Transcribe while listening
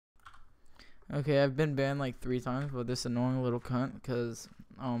Okay, I've been banned like 3 times by this annoying little cunt because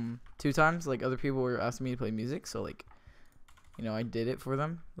 2 times like other people were asking me to play music, so like I did it for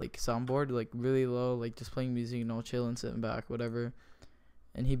them, like soundboard, like really low, like just playing music, chilling, sitting back, whatever.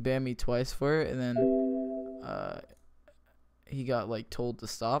 And he banned me twice for it, and then he got like told to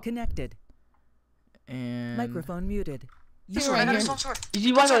stop. Connected. And Microphone muted.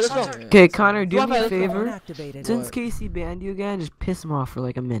 Okay, Connor, do me a favor. Activated. Since Casey banned you again, just piss him off for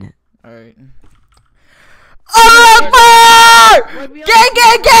like a minute. Alright. Akbar! Gang,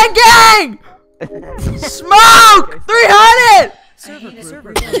 gang, gang, gang! Smoke! 300!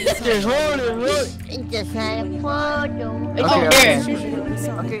 Server.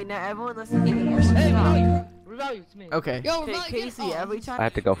 Okay, now everyone listen to me. Okay. Okay, Casey, every time. I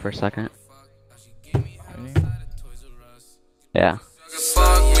have to go for a second. Yeah.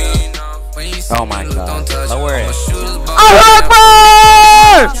 Oh my god. Lower it.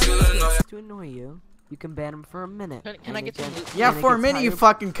 Akbar! To annoy you, you can ban him for a minute. Can I get some? Yeah, for a minute, you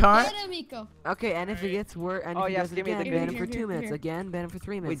fucking cunt. Okay, and if it gets worse, and if he does it again, ban him for 2 minutes. Again, ban him for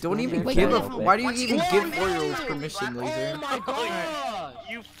 3 minutes. Wait, don't even Wait, give a. wait, Why do you even give 4-year-olds permission, Laser? Oh my god!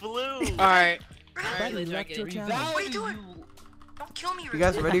 You flew. Alright. Buddy left your channel. What are you doing? Don't kill me. You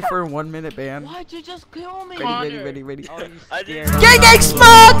guys ready for a 1-minute ban? Why'd you just kill me? Ready. I did. Gang, gang,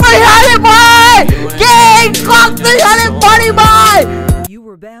 smoke 300 boy! Gang, clock 340 boy! You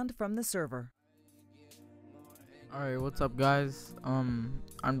were banned from the server. Alright, what's up, guys? I'm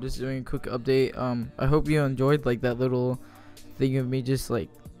just doing a quick update. I hope you enjoyed like that little thing of me just like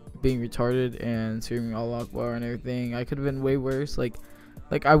being retarded and screaming Allah Akbar and everything. I could have been way worse. Like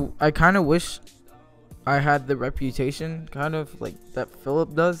I kind of wish I had the reputation kind of like that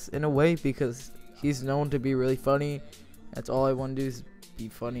Philip does in a way, because he's known to be really funny. That's all I want to do is be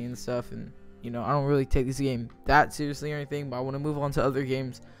funny and stuff, and I don't really take this game that seriously or anything, but I want to move on to other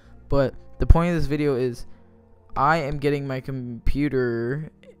games. But the point of this video is I am getting my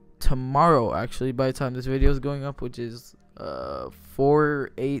computer tomorrow, actually, by the time this video is going up, which is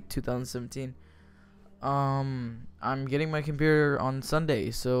 4/8/2017. I'm getting my computer on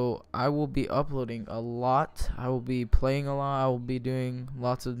Sunday, so I will be uploading a lot. I will be playing a lot. I will be doing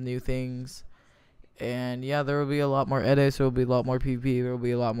lots of new things. And yeah, there will be a lot more edits. There will be a lot more PvP. There will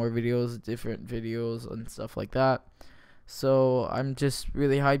be a lot more videos, different videos and stuff like that. So I'm just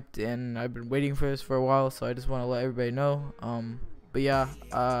really hyped, and I've been waiting for this for a while, so I just want to let everybody know. But yeah,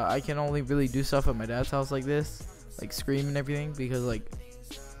 I can only really do stuff at my dad's house like this, like scream and everything, because like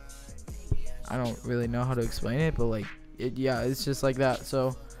I don't really know how to explain it, but like it's just like that.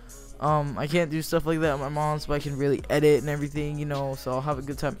 So I can't do stuff like that at my mom's, but I can really edit and everything, so I'll have a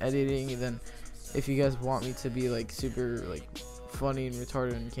good time editing. And then if you guys want me to be like super like funny and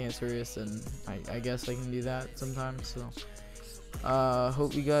retarded and cancerous, and I guess I can do that sometimes. So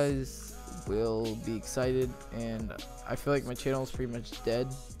hope you guys will be excited. And I feel like my channel is pretty much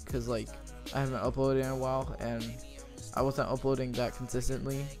dead because like I haven't uploaded in a while, and I wasn't uploading that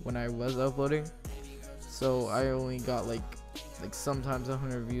consistently when I was uploading, so I only got like sometimes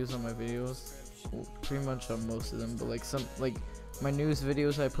 100 views on my videos, well, pretty much on most of them, but like some like my newest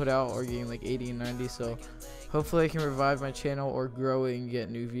videos I put out are getting like 80 and 90. So hopefully I can revive my channel or grow it and get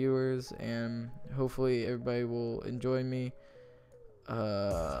new viewers, and hopefully everybody will enjoy me.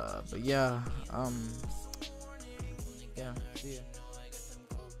 But yeah, see ya.